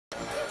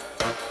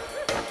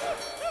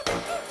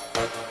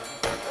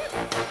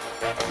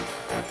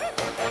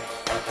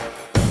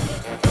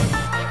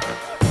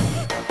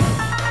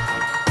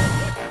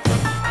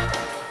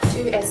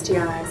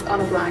on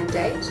a blind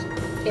date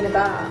in a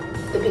bar,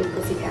 the Pink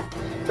Pussycat,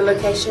 the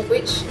location of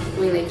which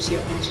we leave to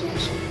your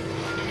imagination.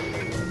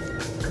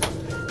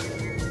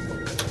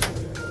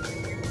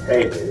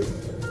 Hey, dude.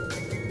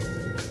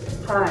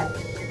 Hi.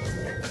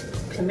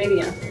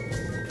 Chlamydia.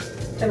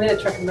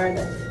 Chlamydia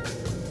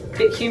trachomatis.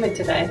 Bit humid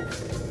today.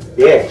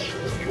 Yes,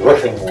 it's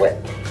dripping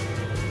wet.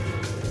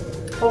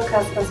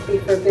 Forecast must be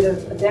for a bit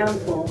of a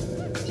downpour.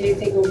 Do you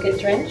think we'll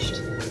get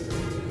drenched?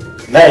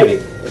 Maybe.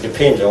 It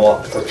depends on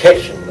what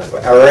protection they've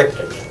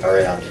erected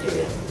around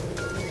here.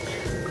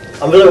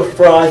 I'm a little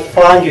surprised to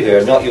find you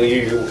here, not your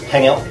usual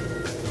hangout.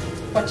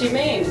 What do you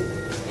mean?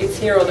 It's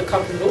here or the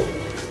cock and bull?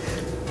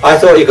 I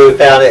thought you could have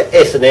found at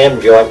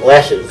S&M joint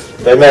lashes,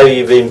 but maybe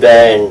you've been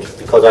banned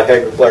because I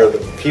heard one of the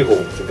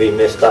pupils to be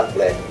messed up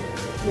there.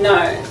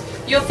 No.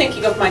 You're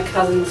thinking of my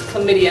cousin's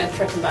chlamydia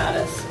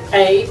trachomatis.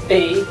 A,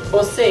 B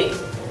or C.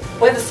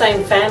 We're the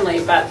same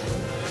family, but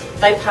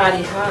they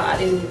party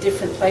hard in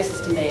different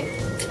places to me.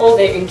 All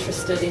they're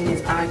interested in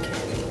is eye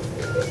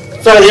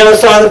candy. So the other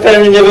side of the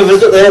family never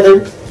visit there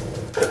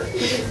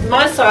then?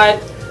 My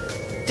side,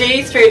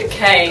 D through to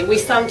K, we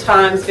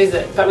sometimes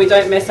visit, but we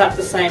don't mess up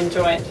the same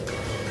joint.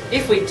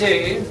 If we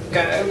do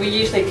go, we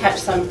usually catch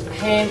some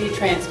handy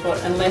transport,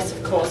 unless,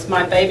 of course,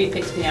 my baby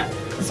picks me up.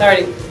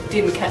 Sorry,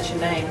 didn't catch your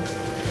name.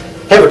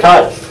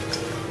 Hepatitis.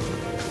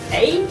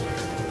 A?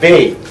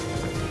 B.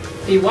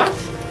 B what?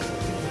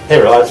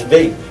 Hepatitis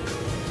B.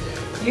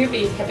 UB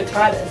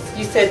hepatitis.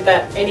 You said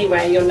that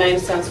anyway, your name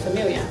sounds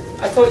familiar.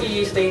 I thought you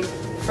usually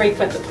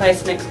frequent the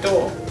place next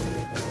door.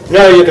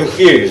 No, you're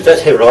confused.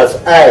 That's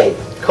hepatitis A.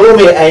 Call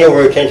me anal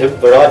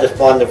retentive, but I just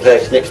find the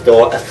place next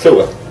door a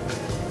sewer.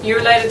 You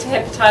related to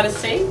hepatitis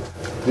C?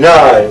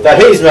 No, but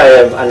he's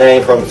made a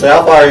name for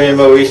himself. I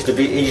remember he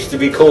used to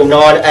be called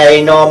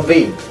 9A,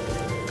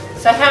 9B.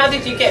 So how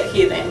did you get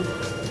here then?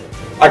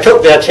 I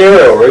took the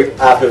arterial route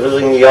after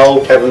visiting the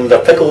old tavern, the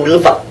Pickled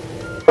Liver.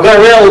 I've got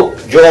a real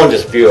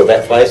jaundice view of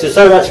that place. There's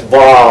so much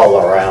vile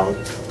around.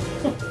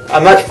 I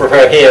much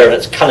prefer here and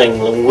its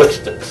cunning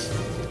linguistics.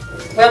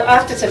 Well,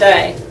 after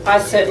today, I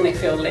certainly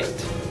feel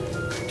licked.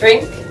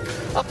 Drink?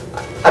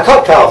 A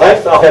cocktail,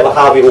 thanks. I'll have a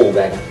Harvey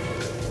Wallbanger.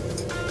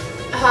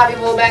 A Harvey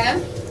Wallbanger.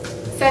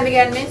 Same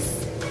again, miss.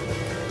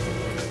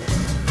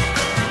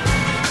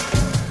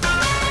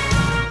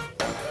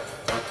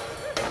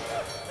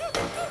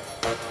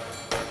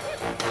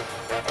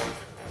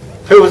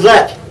 Who was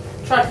that?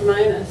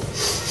 Trichomonas.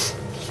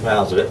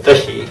 Smells a bit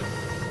fishy.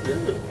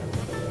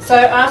 So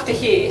after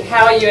here,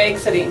 how are you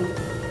exiting?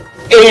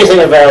 Anything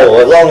available,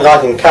 as long as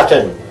I can cut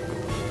in.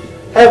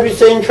 Have you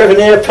seen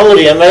Trevenere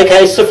Pillity and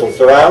AK Syphilis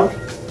around?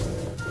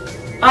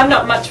 I'm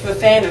not much of a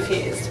fan of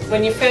his.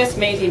 When you first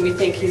meet him, you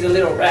think he's a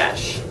little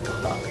rash.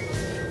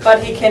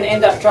 But he can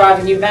end up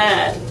driving you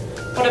mad.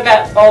 What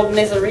about old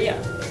Nezaria?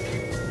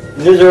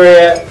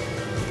 Nezaria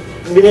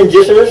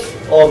meningitis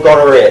or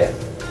gonorrhea?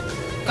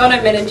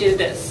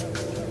 Gonomeningitis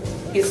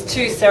is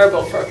too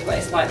cerebral for a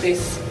place like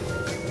this.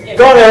 Yeah.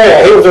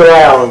 Gonorrhea, he was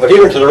around, but he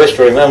went to the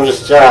restroom and was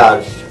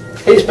discharged.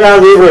 He's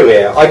found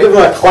everywhere. I give him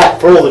a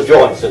clap for all the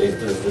joints that he's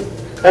visited.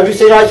 Have you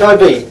seen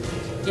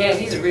HIV? Yeah,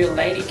 he's a real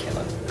lady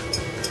killer.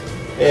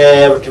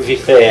 Yeah, but to be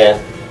fair,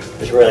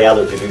 there's really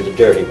others who do the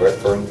dirty work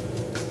for him.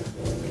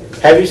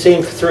 Have you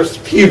seen Pithris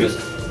pubis?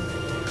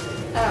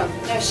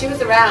 Oh, no, she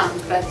was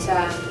around, but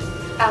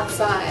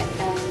outside,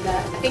 and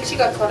I think she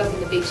got caught up in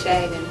the big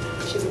shade and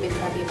she's a bit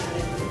crabby about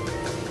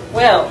it.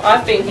 Well,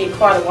 I've been here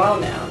quite a while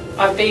now.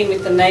 I've been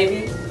with the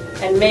Navy,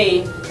 and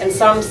me and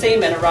some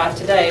seamen arrived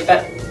today,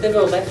 but they've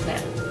all left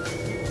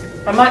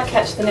now. I might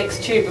catch the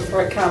next tube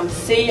before it comes.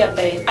 See ya,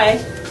 babe. Bye.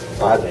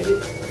 Bye, baby.